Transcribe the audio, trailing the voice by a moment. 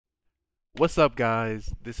What's up,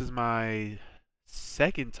 guys? This is my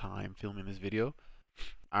second time filming this video.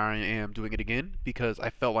 I am doing it again because I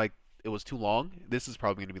felt like it was too long. This is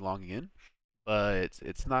probably going to be long again, but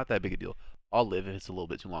it's not that big a deal. I'll live if it's a little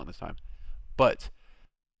bit too long this time. But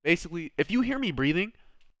basically, if you hear me breathing,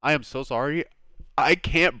 I am so sorry. I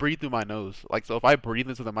can't breathe through my nose. Like, so if I breathe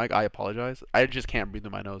into the mic, I apologize. I just can't breathe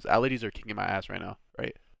through my nose. Allergies are kicking my ass right now,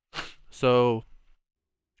 right? So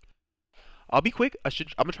I'll be quick. I'm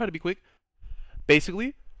gonna try to be quick.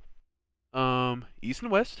 Basically, East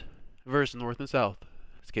and West versus North and South.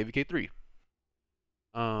 It's KVK3.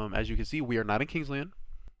 As you can see, we are not in Kingsland.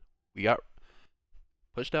 We got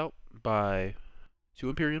pushed out by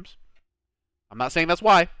two Imperiums. I'm not saying that's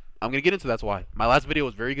why. I'm gonna get into that's why. My last video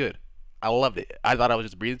was very good. I loved it. I thought I was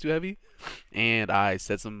just breathing too heavy, and I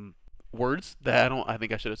said some words that I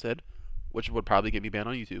think I should have said, which would probably get me banned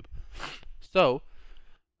on YouTube. So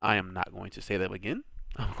I am not going to say them again.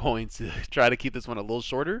 I'm going to try to keep this one a little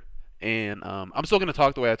shorter, and I'm still gonna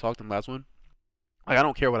talk the way I talked in the last one. Like, I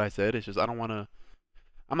don't care what I said. It's just I don't want to.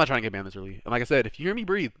 I'm not trying to get banned this early. And like I said, if you hear me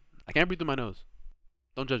breathe, I can't breathe through my nose.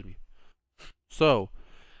 Don't judge me. So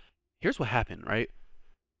here's what happened, right?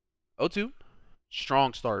 O2,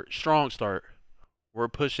 strong start, strong start. We're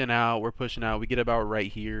pushing out. We're pushing out. We get about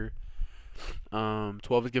right here.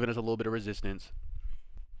 12 is giving us a little bit of resistance,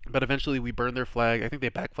 but eventually we burn their flag. I think they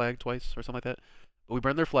back flagged twice or something like that. But we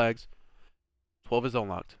burn their flags. 12 is zone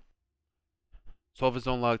locked. 12 is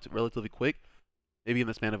zone locked relatively quick, maybe in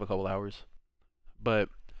the span of a couple hours. But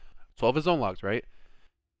 12 is zone locked, right?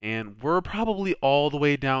 And we're probably all the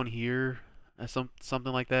way down here,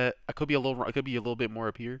 something like that. I could be a little bit more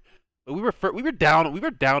up here, but we were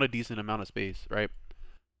down a decent amount of space, right?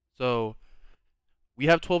 So we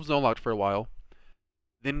have 12 zone locked for a while.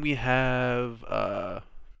 Then we have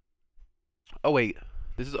oh wait,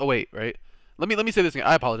 this is 08, right? Let me say this again.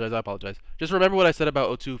 I apologize. Just remember what I said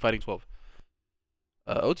about O2 fighting 12.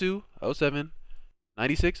 O2, 07,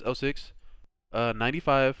 96, 06,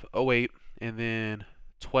 95, 08, and then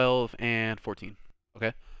 12 and 14.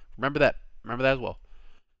 Okay? Remember that. Remember that as well.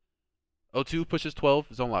 02 pushes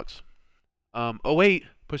 12, zone locks. 08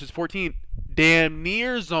 pushes 14, damn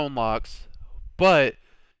near zone locks, but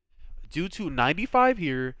due to 95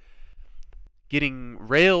 here getting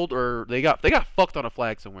railed, or they got fucked on a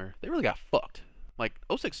flag somewhere. They really got fucked. Like,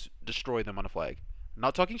 06 destroyed them on a flag. I'm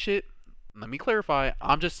not talking shit. Let me clarify.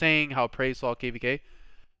 I'm just saying how Praise saw KVK.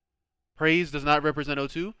 Praise does not represent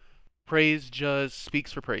O2. Praise just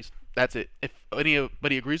speaks for Praise. That's it. If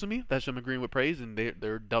anybody agrees with me, that's them agreeing with Praise, and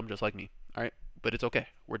they're dumb just like me. All right, but it's okay.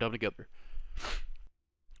 We're dumb together.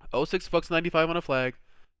 06 fucks 95 on a flag.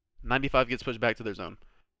 95 gets pushed back to their zone.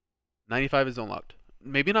 95 is zone locked.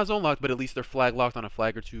 Maybe not zone locked, but at least they're flag locked on a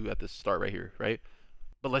flag or two at the start right here, right?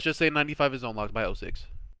 But let's just say 95 is zone locked by 06.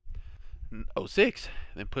 06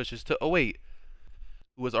 then pushes to 08,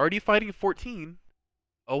 who was already fighting 14.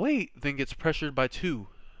 08 then gets pressured by two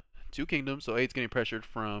kingdoms, so 8's getting pressured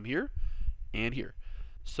from here and here.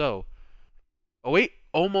 So 08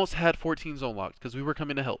 almost had 14 zone locked because we were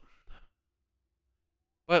coming to help.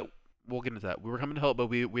 But we'll get into that. We were coming to help, but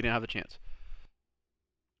we didn't have the chance.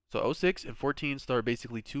 So 06 and 14 start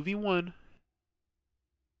basically 2v1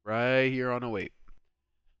 right here on 08.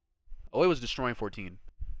 08 was destroying 14,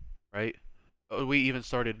 right? We even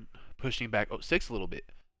started pushing back 06 a little bit.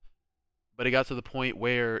 But it got to the point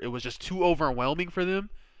where it was just too overwhelming for them,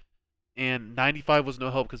 and 95 was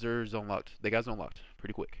no help because they're zone locked. They got zone locked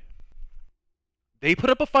pretty quick. They put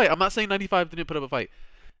up a fight. I'm not saying 95 didn't put up a fight.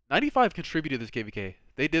 95 contributed to this KVK.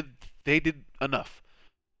 They did enough,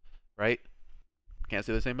 right? Can't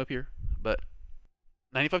say the same up here, but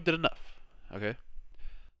 95 did enough. Okay.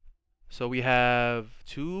 So we have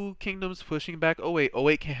two kingdoms pushing back 08.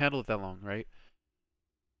 08 can't handle it that long, right?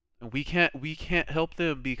 And we can't help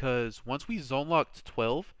them because once we zone locked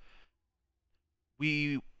 12,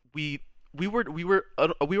 we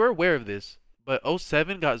were aware of this, but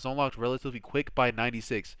 07 got zone locked relatively quick by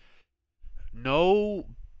 96. No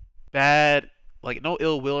bad, like, no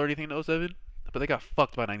ill will or anything to 07, but they got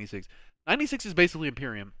fucked by 96. 96 is basically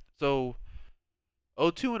Imperium. So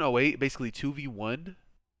 02 and 08 basically 2v1.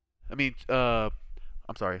 I mean, I'm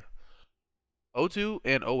sorry. 02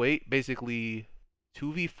 and 08 basically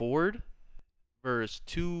 2v4'd versus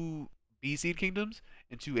two B seed kingdoms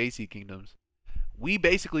and two A seed kingdoms. We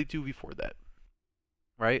basically 2v4'd that,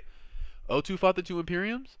 right? 02 fought the two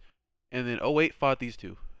Imperiums, and then 08 fought these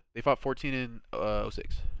two. They fought 14 and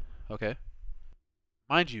 06. Okay?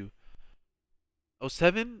 Mind you,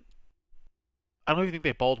 07, I don't even think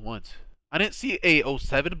they balled once. I didn't see a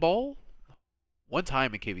 07 ball one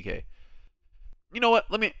time in KVK. You know what?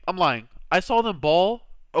 I'm lying. I saw them ball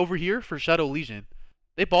over here for Shadow Legion.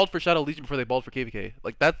 They balled for Shadow Legion before they balled for KVK.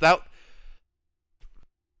 Like that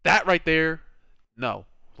right there. No.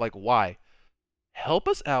 Like why? Help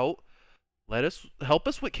us out. Let us help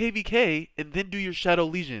us with KVK and then do your Shadow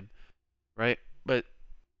Legion, right? But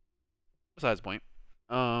besides the point.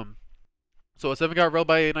 So a 7 got railed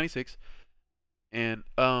by a 96. And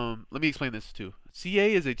let me explain this too.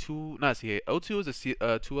 CA is a two, not CA. O2 is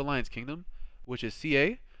a two alliance kingdom, which is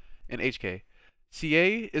CA and HK.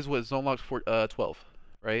 CA is what zone locked for 12,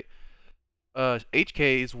 right?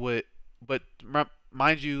 HK is what, but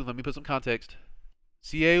mind you, let me put some context.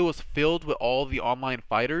 CA was filled with all the online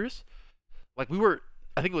fighters. Like we were,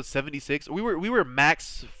 I think it was 76. We were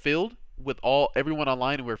max filled with everyone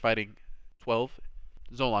online, and we were fighting 12,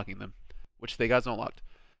 zone locking them, which they got zone locked.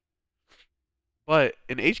 But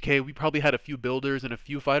in HK, we probably had a few builders and a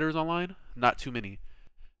few fighters online. Not too many,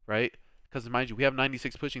 right? Because mind you, we have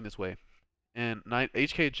 96 pushing this way. And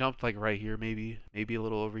HK jumped like right here, maybe a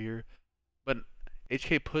little over here. But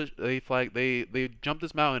HK pushed, they jumped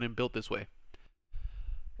this mountain and built this way.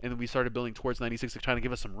 And then we started building towards 96 to try to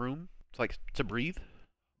give us some room to breathe.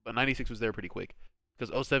 But 96 was there pretty quick.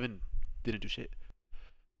 Because 07 didn't do shit.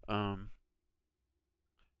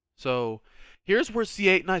 So here's where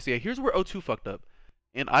here's where O2 fucked up.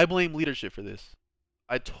 And I blame leadership for this.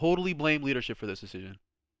 I totally blame leadership for this decision.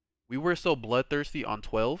 We were so bloodthirsty on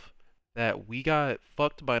 12 that we got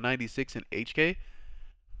fucked by 96 and HK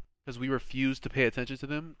because we refused to pay attention to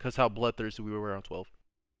them because how bloodthirsty we were on 12.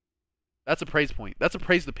 That's a praise point. That's a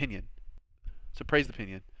praised opinion. It's a praised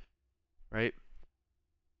opinion, right?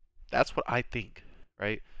 That's what I think,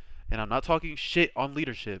 right? And I'm not talking shit on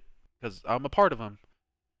leadership because I'm a part of them.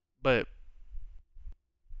 But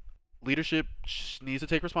leadership needs to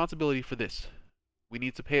take responsibility for this. We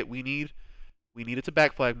need to pay it. We needed to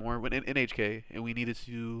back flag more in HK, and we needed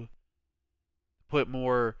to put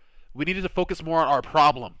more. We needed to focus more on our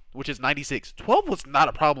problem, which is 96. 12 was not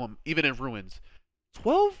a problem, even in ruins.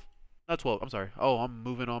 12, not 12. I'm sorry. Oh, I'm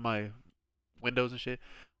moving on my windows and shit.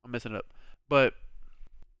 I'm messing it up. But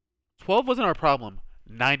 12 wasn't our problem.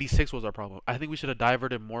 96 was our problem. I think we should have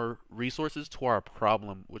diverted more resources to our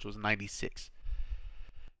problem, which was 96.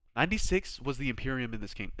 96 was the Imperium in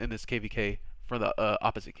this KVK for the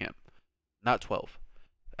opposite camp, not 12.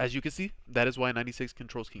 As you can see, that is why 96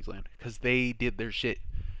 controls Kingsland, because they did their shit.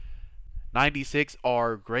 96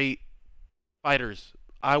 are great fighters.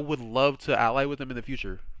 I would love to ally with them in the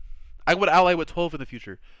future. I would ally with 12 in the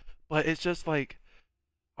future, but it's just like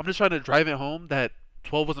I'm just trying to drive it home that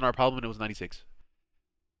 12 wasn't our problem and it was 96.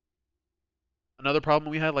 Another problem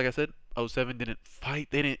we had, like I said, 07 didn't fight.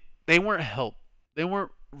 They weren't help. They weren't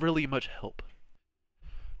really much help.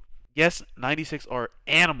 Yes, 96 are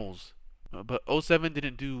animals, but 07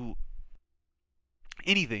 didn't do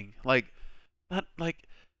anything. Like when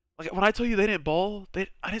I tell you they didn't ball,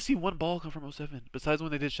 I didn't see one ball come from 07. Besides when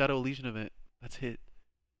they did Shadow Legion event, that's it.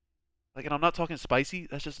 Like, and I'm not talking spicy.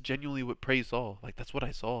 That's just genuinely what Praise saw. Like that's what I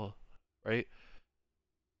saw, right?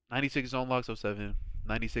 96 zone locks 07.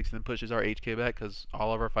 96 then pushes our HK back because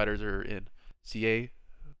all of our fighters are in CA,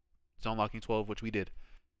 zone locking 12, which we did.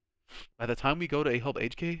 By the time we go to help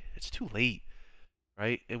HK, it's too late,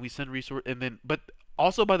 right? And we send resource, and then, but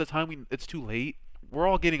also by the time it's too late, we're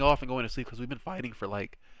all getting off and going to sleep because we've been fighting for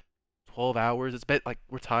like 12 hours. It's like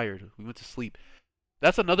we're tired. We went to sleep.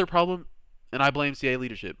 That's another problem, and I blame CA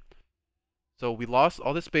leadership. So we lost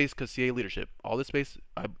all this space because CA leadership. All this space,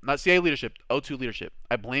 not CA leadership, O2 leadership.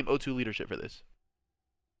 I blame O2 leadership for this.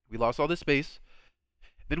 We lost all this space.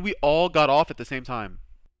 Then we all got off at the same time.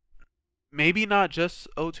 Maybe not just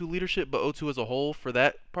O2 leadership, but O2 as a whole for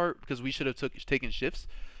that part, because we should have taken shifts.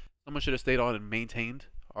 Someone should have stayed on and maintained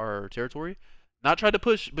our territory. Not tried to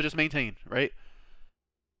push, but just maintain, right?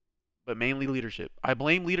 But mainly leadership. I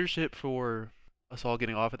blame leadership for us all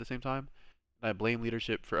getting off at the same time. And I blame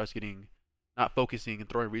leadership for us not focusing and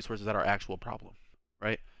throwing resources at our actual problem,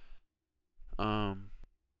 right?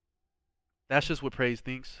 That's just what Praise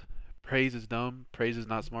thinks. Praise is dumb. Praise is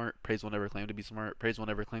not smart. Praise will never claim to be smart. Praise will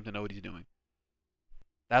never claim to know what he's doing.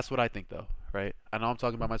 That's what I think, though, right? I know I'm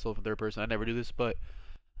talking about myself in third person. I never do this, but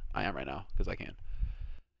I am right now because I can.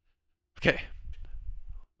 Okay.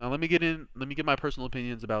 Now let me get my personal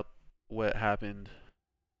opinions about what happened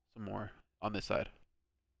some more on this side.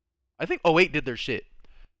 I think 08 did their shit.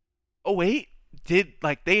 08 did,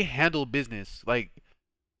 like, they handled business. Like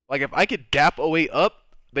if I could dap 08 up,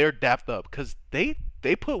 they're dapped up because they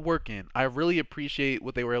put work in. I really appreciate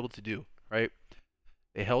what they were able to do, right?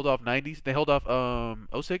 They held off 90s. They held off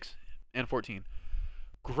 06 and 14.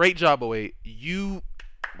 Great job, 08. You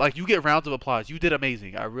get rounds of applause. You did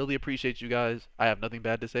amazing. I really appreciate you guys. I have nothing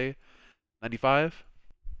bad to say. 95.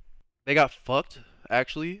 They got fucked.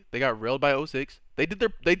 Actually, they got railed by '06. They did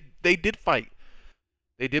fight.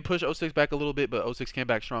 They did push '06 back a little bit, but '06 came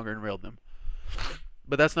back stronger and railed them.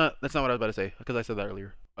 But that's not what I was about to say because I said that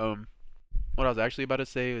earlier. What I was actually about to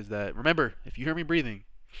say is that remember, if you hear me breathing,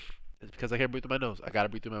 it's because I can't breathe through my nose. I gotta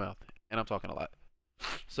breathe through my mouth, and I'm talking a lot.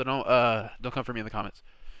 So don't come for me in the comments,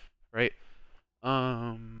 right?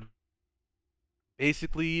 Um,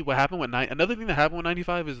 Basically, what happened with another thing that happened with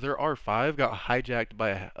 95 is their R5 got hijacked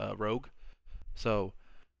by a rogue, so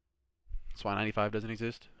that's why 95 doesn't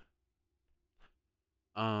exist.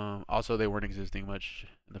 Also they weren't existing much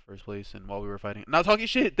in the first place, and while we were fighting, not talking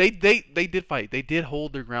shit, they did fight. They did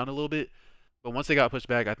hold their ground a little bit, but once they got pushed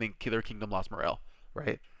back, I think their kingdom lost morale,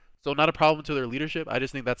 right? So not a problem to their leadership. I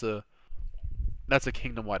just think that's a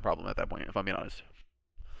kingdom wide problem at that point, if I'm being honest.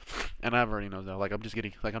 And I already knows now. Like I'm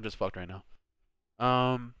just fucked right now.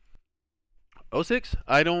 '06,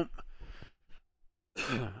 I don't,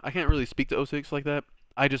 I can't really speak to '06 like that.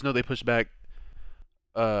 I just know they pushed back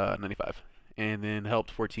 95 and then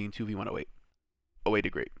helped 14 2v1 08. 08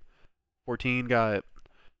 did great. 14 got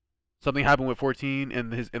something happened with 14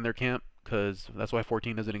 in their camp because that's why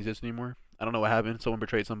 14 doesn't exist anymore. I don't know what happened. Someone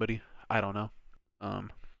betrayed somebody. I don't know.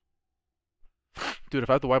 Dude,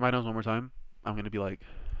 if I have to wipe my nose one more time, I'm gonna be like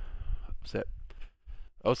upset.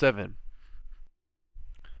 '07.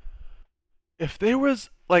 If there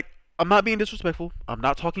was like, I'm not being disrespectful. I'm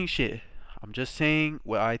not talking shit. I'm just saying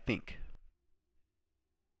what I think.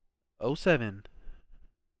 '07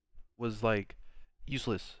 was like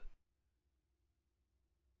useless.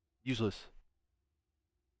 Useless.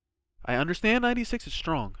 I understand 96 is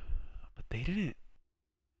strong, but they didn't.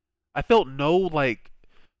 I felt no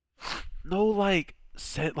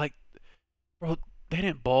set like, bro. They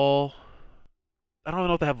didn't ball. I don't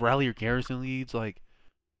know if they have rally or garrison leads. Like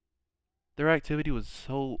their activity was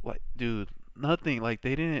so like, dude, nothing. Like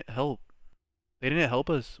they didn't help. They didn't help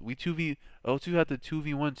us. We 2v O2 had the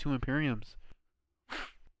 2v1 2 Imperiums.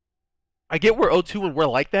 I get we're O2 and we're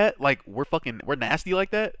like that. Like we're nasty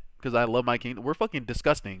like that because I love my kingdom. We're fucking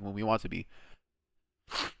disgusting when we want to be.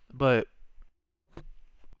 But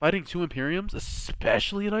fighting 2 Imperiums,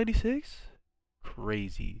 especially in 96,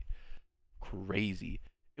 crazy. Crazy.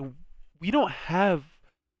 And we don't have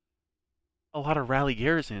a lot of rally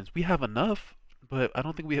garrisons. We have enough, but I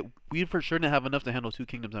don't think we for sure didn't have enough to handle 2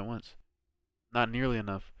 kingdoms at once. Not nearly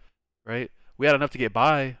enough, right? We had enough to get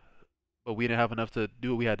by, but we didn't have enough to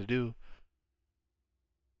do what we had to do.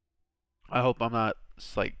 I hope I'm not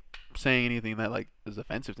like saying anything that like is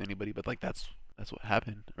offensive to anybody, but like that's what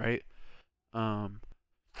happened, right? Um,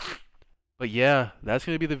 but yeah, that's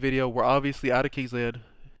gonna be the video. We're obviously out of Kingsland.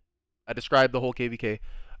 I described the whole KVK.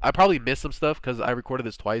 I probably missed some stuff because I recorded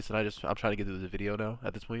this twice, and I'm trying to get through the video now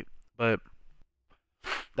at this point. But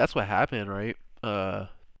that's what happened, right?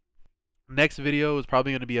 Next video is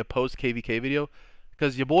probably going to be a post KVK video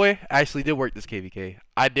because your boy actually did work this KVK.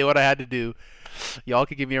 I did what I had to do. Y'all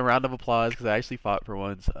could give me a round of applause because I actually fought for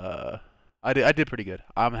once. I did pretty good.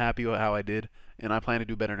 I'm happy with how I did, and I plan to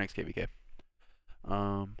do better next KVK.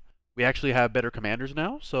 We actually have better commanders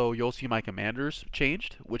now, so you'll see my commanders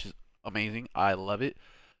changed, which is amazing. I love it.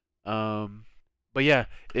 But yeah,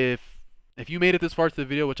 if you made it this far to the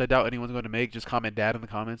video, which I doubt anyone's going to make, just comment dad in the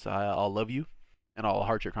comments. I'll love you, and I'll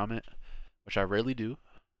heart your comment, which I rarely do.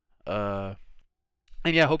 And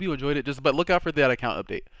yeah, I hope you enjoyed it. But look out for that account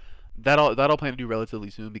update. That'll plan to do relatively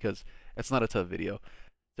soon because it's not a tough video.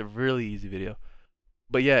 It's a really easy video.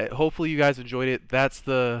 But yeah, hopefully you guys enjoyed it. That's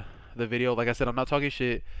the video. Like I said, I'm not talking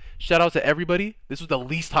shit. Shout out to everybody. This was the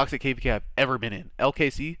least toxic KVK I've ever been in.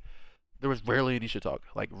 LKC, there was rarely any shit talk.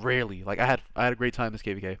 Like rarely. Like I had a great time this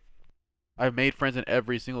KVK. I've made friends in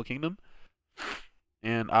every single kingdom,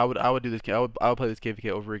 and I would do this. I would play this KVK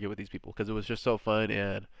over again with these people because it was just so fun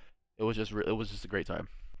and it was just a great time.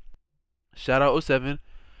 Shout out 07,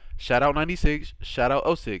 shout out 96, shout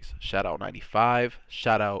out 06, shout out 95,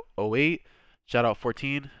 shout out 08, shout out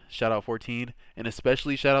 14, shout out 14, and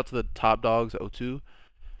especially shout out to the top dogs 02.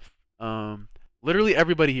 Literally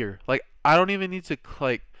everybody here. Like I don't even need to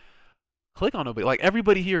click on nobody. Like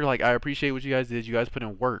everybody here, like I appreciate what you guys did. You guys put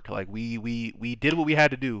in work. Like we did what we had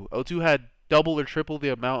to do. O2 had double or triple the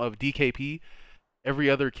amount of DKP every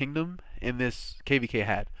other kingdom in this KVK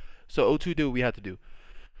had. So O2 did what we had to do.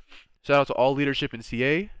 Shout out to all leadership in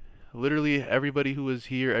CA. Literally everybody who was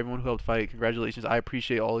here, everyone who helped fight. Congratulations. I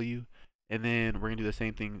appreciate all of you. And then we're gonna do the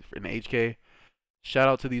same thing in the HK. Shout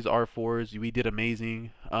out to these R4s. We did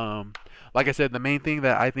amazing. Like I said, the main thing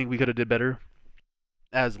that I think we could have did better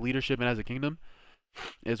as leadership and as a kingdom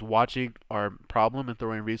is watching our problem and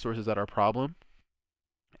throwing resources at our problem,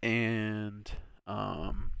 and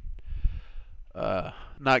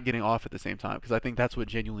not getting off at the same time, because I think that's what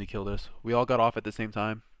genuinely killed us. We all got off at the same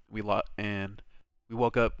time. And we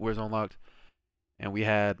woke up, Warzone locked, and we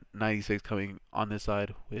had 96 coming on this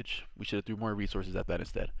side, which we should have threw more resources at that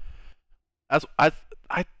instead. That's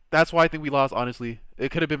that's why I think we lost. Honestly,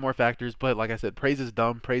 it could have been more factors, but like I said, Praise is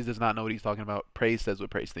dumb. Praise does not know what he's talking about. Praise says what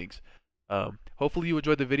Praise thinks. Hopefully you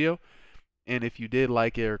enjoyed the video, and if you did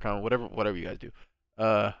like it or comment, whatever you guys do,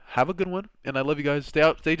 have a good one, and I love you guys. Stay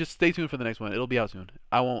tuned for the next one. It'll be out soon.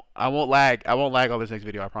 I won't lag on this next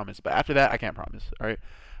video, I promise. But after that, I can't promise. All right,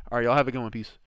 y'all have a good one. Peace.